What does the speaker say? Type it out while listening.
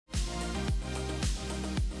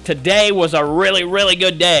Today was a really, really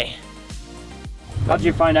good day. How'd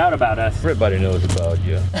you find out about us? Everybody knows about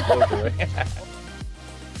you.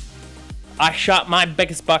 I shot my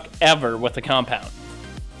biggest buck ever with the compound.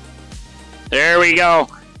 There we go.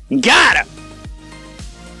 Got him!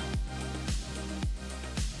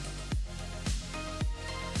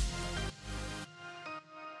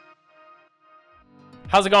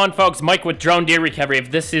 How's it going, folks? Mike with Drone Deer Recovery.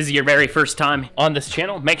 If this is your very first time on this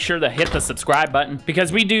channel, make sure to hit the subscribe button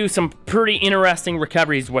because we do some pretty interesting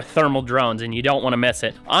recoveries with thermal drones and you don't want to miss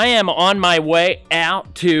it. I am on my way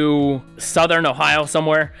out to southern Ohio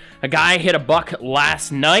somewhere. A guy hit a buck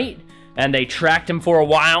last night and they tracked him for a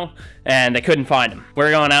while and they couldn't find him.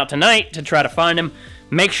 We're going out tonight to try to find him.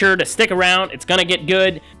 Make sure to stick around. It's gonna get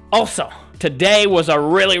good. Also, today was a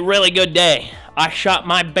really, really good day. I shot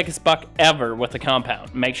my biggest buck ever with the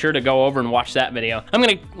compound. Make sure to go over and watch that video. I'm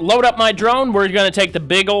gonna load up my drone. We're gonna take the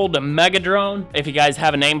big old Mega Drone. If you guys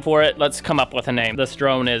have a name for it, let's come up with a name. This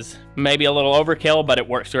drone is maybe a little overkill, but it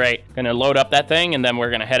works great. Gonna load up that thing and then we're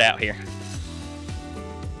gonna head out here.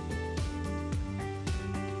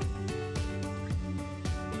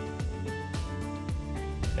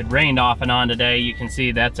 It rained off and on today. You can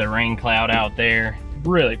see that's a rain cloud out there.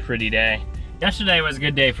 Really pretty day. Yesterday was a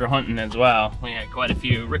good day for hunting as well. We had quite a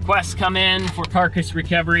few requests come in for carcass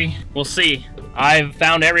recovery. We'll see. I've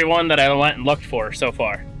found everyone that I went and looked for so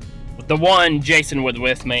far. The one, Jason was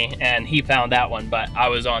with me and he found that one, but I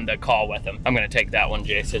was on the call with him. I'm gonna take that one,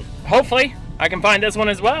 Jason. Hopefully I can find this one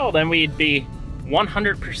as well, then we'd be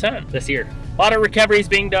 100% this year. A lot of recoveries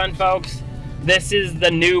being done, folks. This is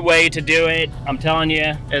the new way to do it. I'm telling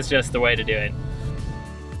you, it's just the way to do it.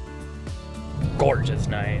 Gorgeous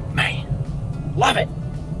night, man. Love it.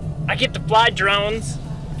 I get to fly drones,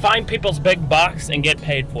 find people's big bucks, and get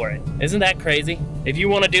paid for it. Isn't that crazy? If you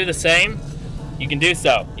want to do the same, you can do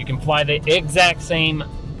so. You can fly the exact same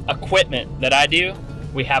equipment that I do.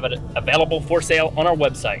 We have it available for sale on our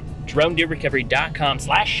website,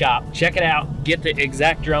 dronedeerrecovery.com/shop. Check it out. Get the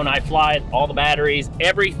exact drone I fly, all the batteries,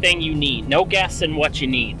 everything you need. No guessing what you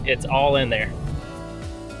need. It's all in there.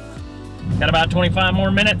 Got about 25 more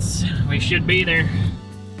minutes. We should be there.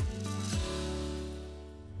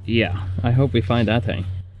 Yeah, I hope we find that thing.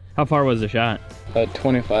 How far was the shot?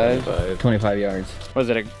 25 yards. Was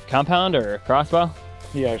it a compound or a crossbow?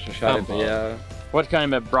 He actually shot it, yeah. What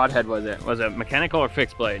kind of broadhead was it? Was it mechanical or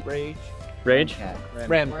fixed blade? Rage. Rage?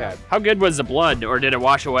 Ramcat. How good was the blood, or did it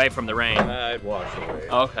wash away from the rain? It washed away.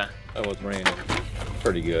 Oh, okay. It was raining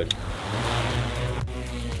pretty good.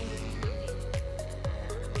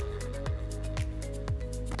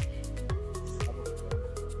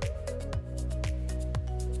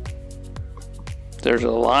 There's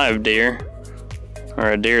a live deer,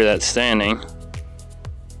 or a deer that's standing.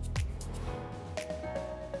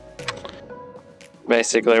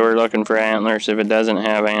 Basically, we're looking for antlers. If it doesn't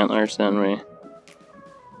have antlers, then we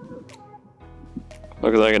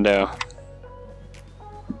looks like a doe.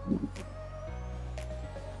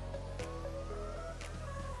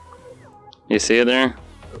 You see it there?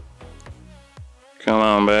 Come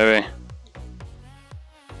on, baby.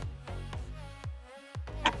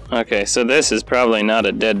 Okay, so this is probably not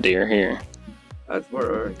a dead deer here. That's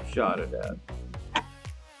where I shot it at.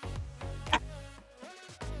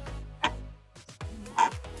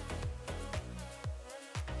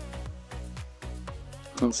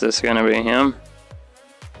 Is this gonna be him?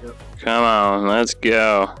 Yep. Come on, let's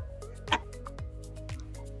go.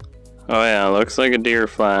 Oh yeah, looks like a deer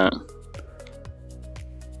flat.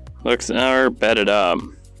 Looks bedded up.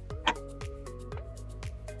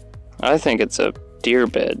 I think it's a deer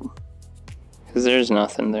bed, because there's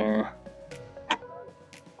nothing there.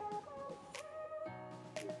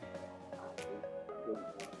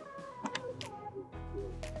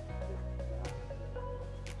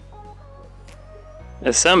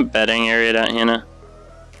 There's some bedding area down here.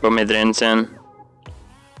 Bumidrinsen.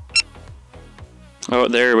 Oh,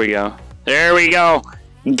 there we go. There we go.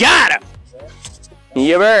 Got him!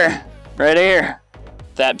 Yibber! Right here.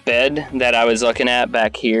 That bed that I was looking at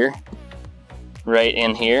back here, right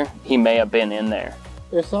in here, he may have been in there.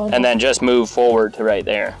 And then just move forward to right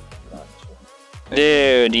there.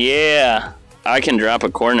 Dude, yeah. I can drop a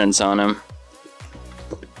coordinates on him.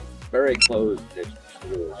 Very close.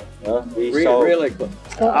 Really close.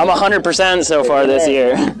 I'm 100% so far this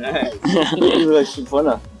year.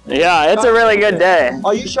 Yeah, it's a really good day.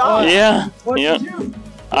 Oh, you shot? Yeah. What Yeah. did you do?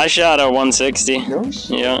 I shot a 160. No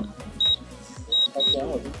shit. Yeah.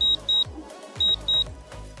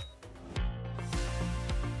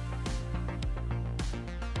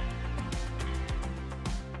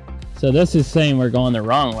 So this is saying we're going the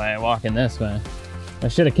wrong way, walking this way. I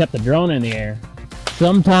should have kept the drone in the air.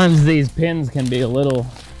 Sometimes these pins can be a little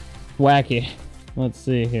wacky. Let's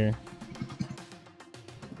see here.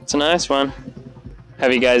 It's a nice one.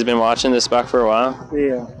 Have you guys been watching this buck for a while?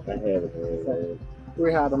 Yeah, I have it.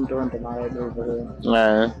 we had them during the night over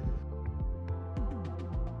here.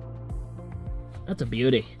 That's a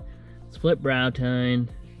beauty. Split brow tine.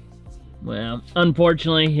 Well,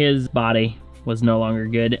 unfortunately his body was no longer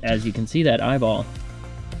good. As you can see, that eyeball,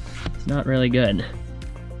 it's not really good.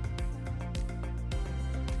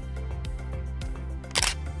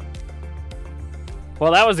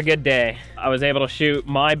 Well, that was a good day. I was able to shoot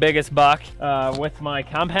my biggest buck with my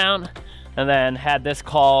compound, and then had this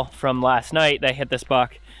call from last night. They hit this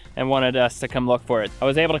buck and wanted us to come look for it. I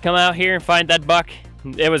was able to come out here and find that buck.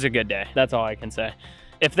 It was a good day. That's all I can say.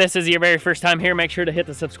 If this is your very first time here, make sure to hit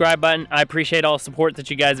the subscribe button. I appreciate all the support that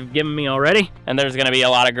you guys have given me already, and there's gonna be a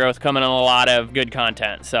lot of growth coming and a lot of good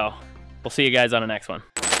content. So we'll see you guys on the next one.